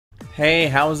Hey,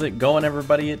 how's it going,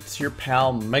 everybody? It's your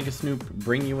pal Mega Snoop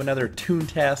bringing you another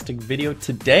Toontastic video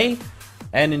today.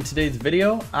 And in today's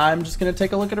video, I'm just going to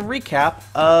take a look at a recap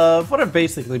of what I've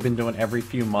basically been doing every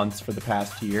few months for the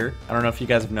past year. I don't know if you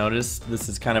guys have noticed, this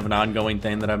is kind of an ongoing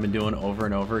thing that I've been doing over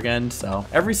and over again. So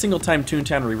every single time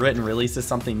Toontown Rewritten releases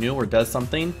something new or does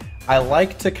something, I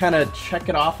like to kind of check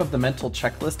it off of the mental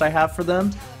checklist I have for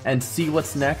them and see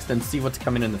what's next and see what's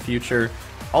coming in the future.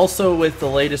 Also, with the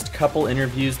latest couple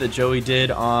interviews that Joey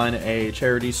did on a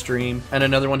charity stream and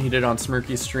another one he did on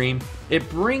Smirky's stream, it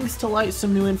brings to light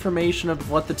some new information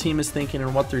of what the team is thinking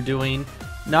and what they're doing.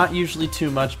 Not usually too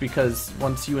much, because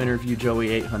once you interview Joey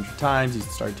 800 times, you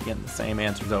start to get the same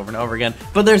answers over and over again.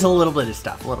 But there's a little bit of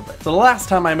stuff, a little bit. So the last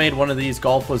time I made one of these,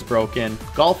 golf was broken.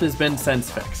 Golf has been since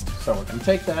fixed. So we're going to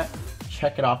take that,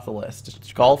 check it off the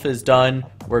list. Golf is done,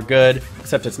 we're good,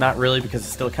 except it's not really because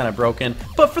it's still kind of broken.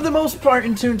 But for the most part,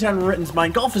 in Toontown Rewritten's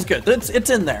mind, golf is good. It's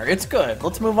in there, it's good.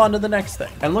 Let's move on to the next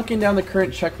thing. And looking down the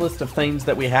current checklist of things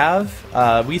that we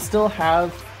have, we still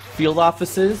have field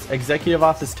offices, executive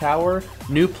office tower,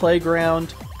 new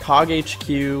playground, COG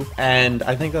HQ, and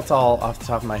I think that's all off the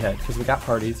top of my head, because we got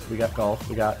parties, we got golf,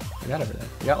 we got everything.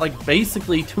 We got, like,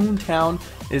 basically Toontown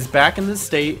is back in the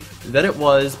state that it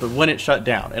was, but when it shut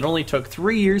down. It only took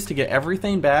 3 years to get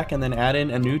everything back and then add in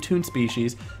a new toon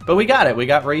species, but we got it. We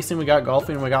got racing, we got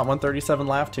golfing, we got 137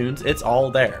 laugh tunes. It's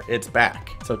all there. It's back.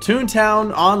 So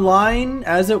Toontown Online,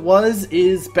 as it was,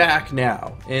 is back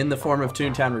now in the form of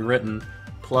Toontown Rewritten,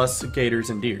 plus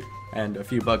gators and deer, and a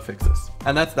few bug fixes.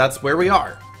 And that's where we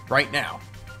are right now.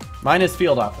 Minus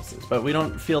field offices, but we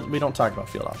don't talk about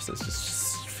field offices.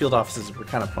 Just field offices were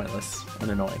kind of pointless and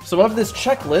annoying. So of this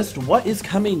checklist, what is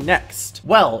coming next?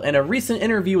 Well, in a recent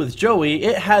interview with Joey,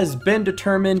 it has been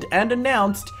determined and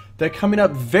announced that coming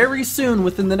up very soon,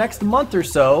 within the next month or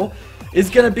so, is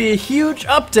going to be a huge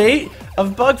update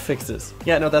of bug fixes.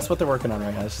 Yeah, no, that's what they're working on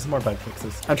right now. It's just more bug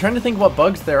fixes. I'm trying to think what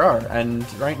bugs there are,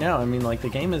 and right now, I mean, like, the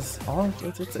game is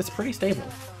it's pretty stable.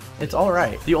 It's all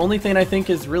right. The only thing I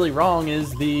think is really wrong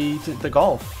is the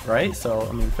golf, right? So,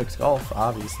 I mean, fix golf,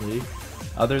 obviously.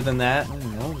 Other than that, I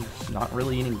don't know, there's not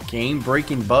really any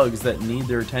game-breaking bugs that need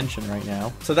their attention right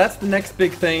now. So that's the next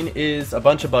big thing, is a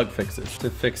bunch of bug fixes to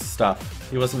fix stuff.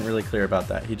 He wasn't really clear about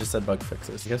that. He just said bug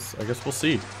fixes. I guess we'll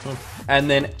see. And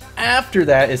then after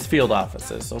that is field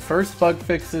offices. So first bug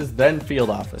fixes, then field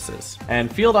offices.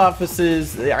 And field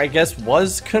offices, I guess,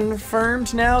 was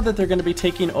confirmed now that they're going to be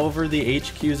taking over the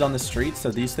HQs on the streets.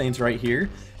 So these things right here,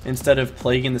 instead of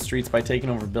plaguing the streets by taking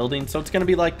over buildings. So it's going to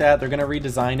be like that. They're going to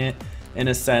redesign it in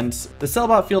a sense. The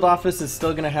Sellbot field office is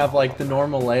still going to have, like, the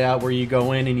normal layout where you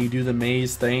go in and you do the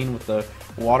maze thing with the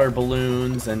water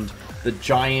balloons and the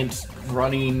giant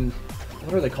running,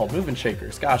 what are they called? Moving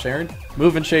shakers. Gosh, Aaron.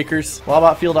 Moving shakers.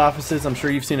 Sellbot field offices, I'm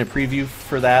sure you've seen a preview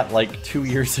for that like 2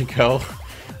 years ago.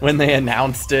 When they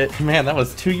announced it. Man, that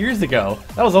was 2 years ago.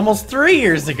 That was almost 3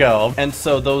 years ago. And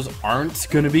so those aren't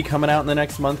going to be coming out in the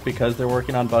next month because they're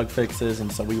working on bug fixes,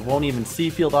 and so we won't even see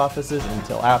field offices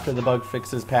until after the bug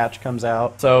fixes patch comes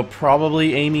out. So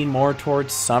probably aiming more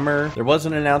towards summer. There was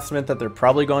an announcement that they're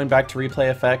probably going back to replay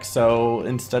effects, so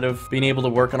instead of being able to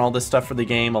work on all this stuff for the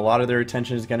game, a lot of their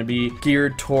attention is going to be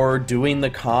geared toward doing the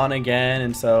con again.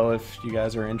 And so if you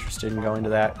guys are interested in going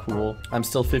to that, cool. I'm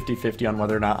still 50-50 on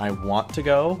whether or not I want to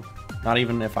go. Not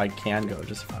even if I can go,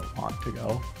 just if I want to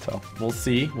go. So we'll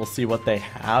see. We'll see what they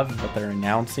have, what they're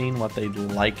announcing, what they'd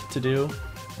like to do.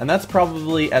 And that's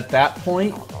probably, at that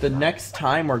point, the next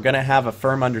time we're going to have a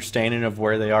firm understanding of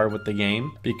where they are with the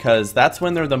game, because that's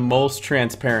when they're the most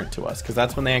transparent to us, because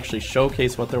that's when they actually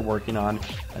showcase what they're working on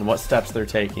and what steps they're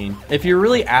taking. If you're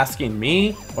really asking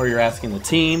me, or you're asking the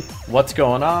team, what's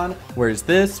going on, where's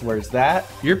this, where's that,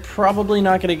 you're probably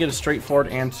not going to get a straightforward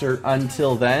answer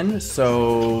until then,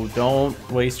 so don't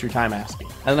waste your time asking.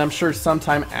 And I'm sure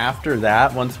sometime after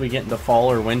that, once we get into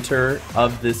fall or winter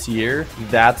of this year,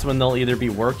 that's when they'll either be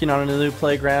working on a new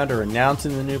playground or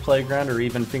announcing the new playground, or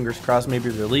even, fingers crossed, maybe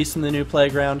releasing the new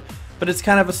playground. But it's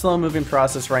kind of a slow moving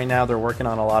process right now. They're working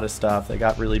on a lot of stuff. They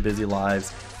got really busy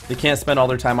lives. They can't spend all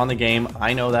their time on the game.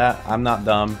 I know that. I'm not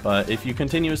dumb. But if you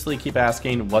continuously keep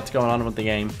asking what's going on with the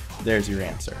game, there's your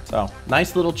answer. So,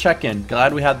 nice little check-in.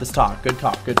 Glad we had this talk. Good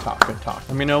talk, good talk, good talk.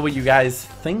 Let me know what you guys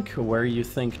think, where you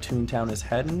think Toontown is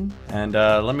heading. And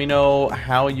let me know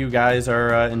how you guys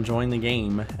are enjoying the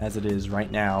game as it is right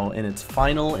now in its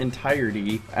final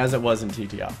entirety as it was in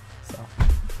TTR. So,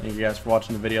 thank you guys for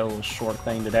watching the video. A little short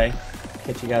thing today.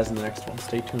 Catch you guys in the next one.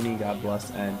 Stay tuned. God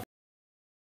bless, and